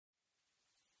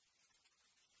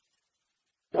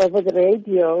Over the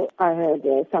radio, I heard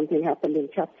something happened in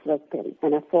Chatsworth,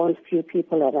 and I phoned a few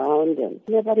people around, and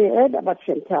nobody heard about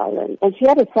Chantal. And she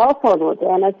had a cell phone with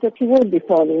her, and I said, she wouldn't be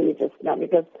phoning me just now,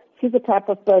 because she's the type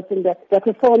of person that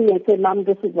would phone me and say, Mom,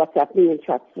 this is what's happening in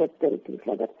Chatsworth, and things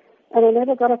like that. And I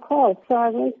never got a call. So I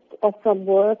went off from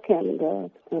work and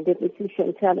didn't see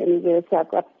Chantal anywhere, so I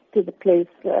got to the place,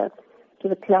 to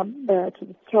the club, to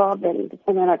the Throb, and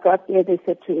when I got there, they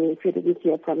said to me, if you didn't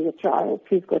hear from your child,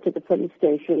 please go to the police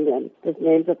station, and there's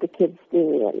names of the kids there,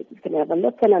 and you can have a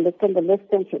look. And I looked on the list,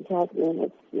 and Chantal's name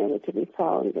was never to be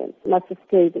found, and must have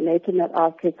stayed in National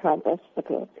Archive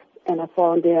Hospital. And I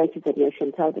found there, and she said, no,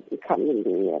 Chantal didn't come in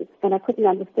there, and I couldn't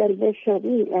understand where she was,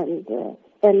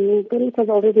 and then it was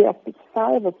already after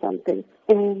 5 or something.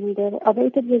 And I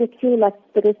waited in the queue like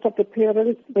the rest of the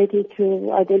parents, waiting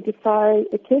to identify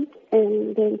the kids.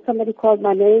 And then somebody called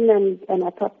my name, and I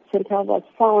thought Chantal was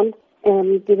found,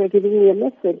 and they were giving me a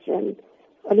message. And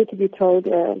only to be told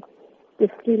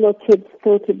there's 3 more kids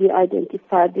still to be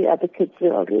identified. The other kids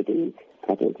were already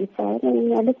identified.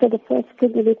 And I looked at the first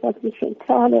kid, and it was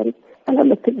Chantal. And I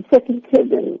looked at the second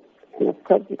kid, and of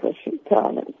course it was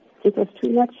Chantal. And it was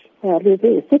too much.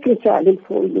 Losing a second child in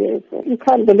 4 years. You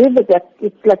can't believe it. That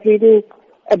it's like reading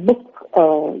a book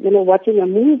or, watching a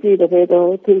movie, the way the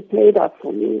whole thing played out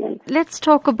for me. And let's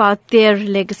talk about their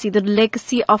legacy, the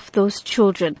legacy of those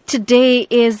children. Today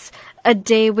is a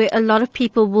day where a lot of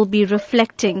people will be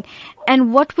reflecting.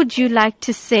 And what would you like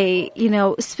to say,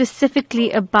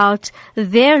 specifically about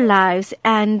their lives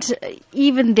and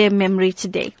even their memory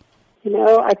today?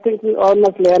 I think we all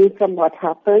must learn from what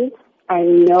happened. I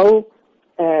know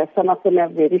some of them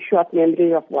have very short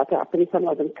memory of what happened. Some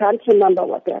of them can't remember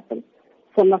what happened.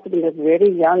 Some of them are very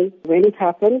young when it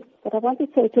happened. But I want to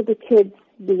say to the kids,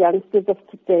 the youngsters of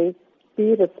today,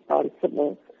 be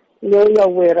responsible. Know your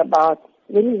whereabouts.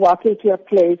 When you walk into a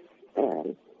place,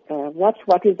 watch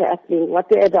what is happening, what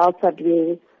the adults are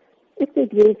doing. If they're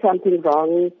doing something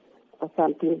wrong or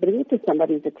something, bring it to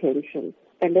somebody's attention.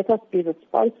 And let us be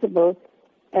responsible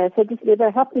so this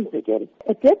never happens again.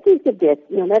 A death is a death.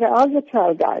 No matter how the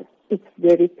child dies, it's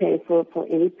very painful for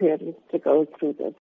any parent to go through this.